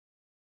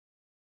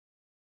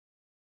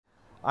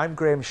I'm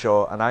Graham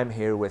Shaw and I'm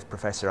here with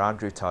Professor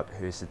Andrew Tutt,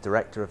 who is the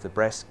Director of the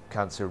Breast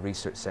Cancer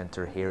Research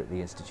Centre here at the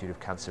Institute of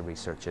Cancer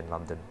Research in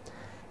London.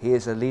 He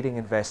is a leading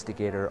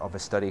investigator of a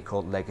study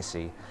called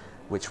Legacy,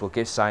 which will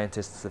give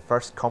scientists the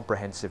first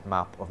comprehensive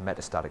map of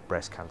metastatic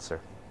breast cancer.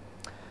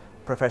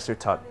 Professor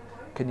Tutt,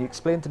 can you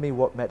explain to me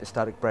what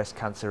metastatic breast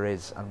cancer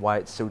is and why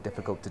it's so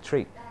difficult to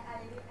treat?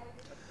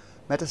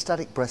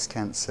 Metastatic breast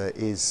cancer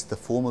is the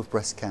form of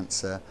breast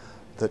cancer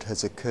that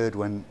has occurred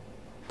when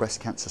breast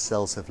cancer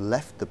cells have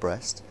left the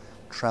breast,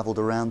 travelled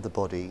around the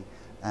body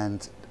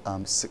and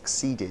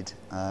succeeded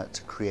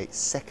to create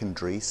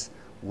secondaries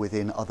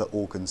within other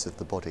organs of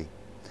the body.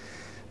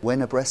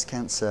 When a breast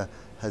cancer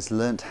has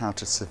learnt how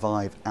to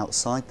survive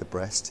outside the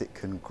breast, it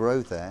can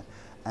grow there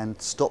and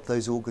stop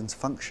those organs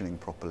functioning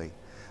properly.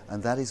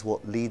 And that is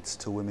what leads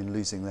to women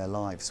losing their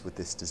lives with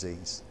this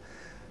disease.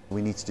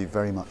 We need to do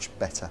very much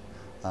better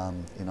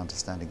in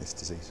understanding this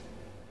disease.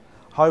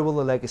 How will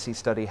the Legacy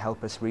study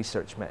help us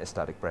research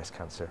metastatic breast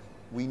cancer?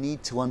 We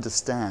need to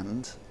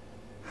understand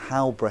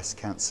how breast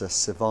cancer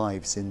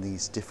survives in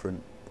these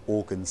different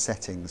organ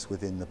settings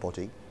within the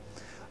body,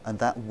 and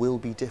that will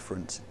be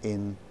different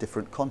in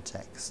different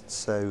contexts.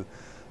 So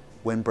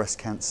when breast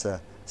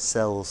cancer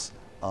cells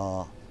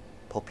are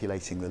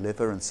populating the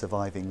liver and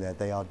surviving there,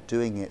 they are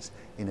doing it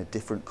in a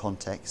different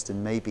context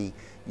and maybe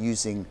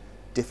using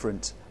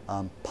different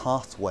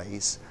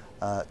pathways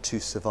to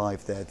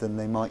survive there than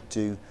they might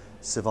do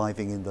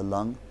surviving in the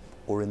lung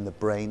or in the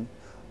brain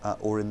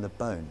or in the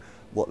bone.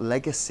 What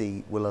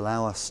Legacy will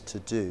allow us to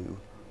do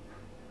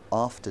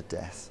after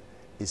death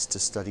is to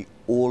study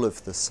all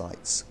of the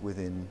sites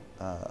within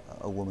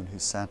a woman who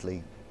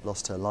sadly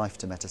lost her life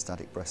to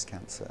metastatic breast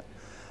cancer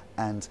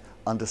and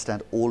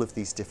understand all of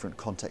these different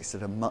contexts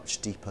at a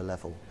much deeper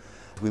level.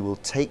 We will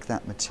take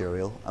that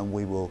material and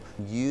we will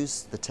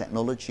use the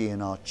technology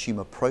in our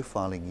tumour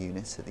profiling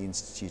unit at the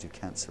Institute of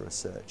Cancer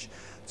Research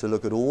to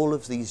look at all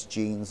of these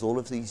genes, all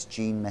of these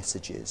gene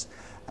messages,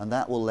 and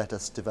that will let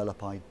us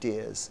develop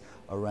ideas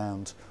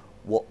around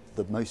what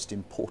the most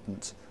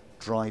important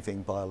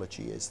driving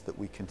biology is that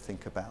we can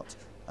think about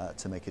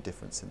to make a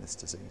difference in this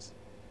disease.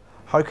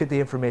 How could the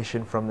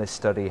information from this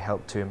study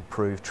help to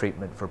improve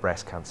treatment for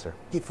breast cancer?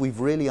 If we've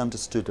really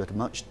understood at a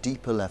much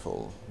deeper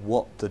level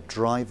what the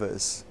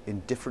drivers in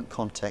different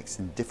contexts,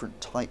 in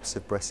different types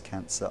of breast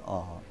cancer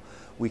are,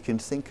 we can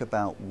think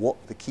about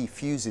what the key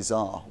fuses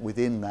are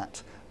within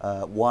that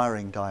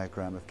wiring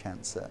diagram of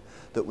cancer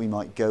that we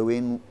might go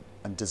in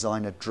and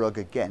design a drug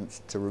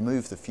against to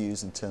remove the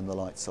fuse and turn the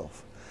lights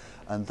off.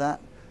 And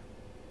that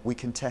we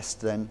can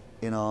test then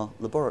in our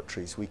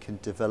laboratories. We can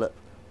develop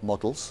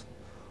models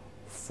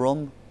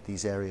from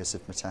these areas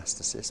of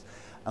metastasis,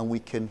 and we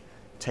can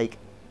take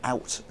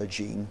out a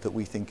gene that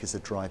we think is a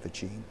driver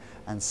gene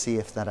and see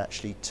if that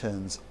actually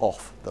turns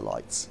off the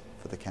lights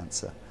for the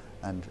cancer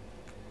and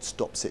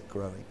stops it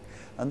growing.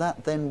 And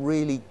that then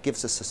really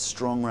gives us a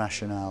strong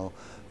rationale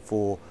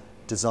for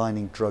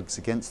designing drugs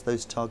against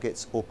those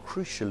targets, or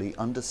crucially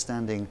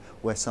understanding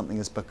where something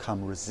has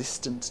become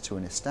resistant to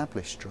an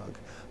established drug,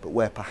 but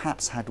where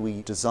perhaps had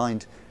we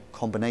designed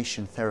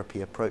combination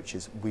therapy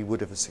approaches, we would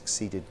have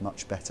succeeded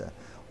much better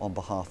on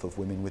behalf of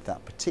women with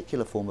that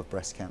particular form of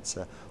breast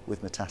cancer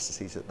with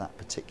metastases at that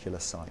particular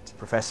site.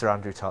 Professor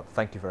Andrew Tutt,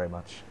 thank you very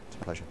much. It's a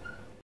pleasure.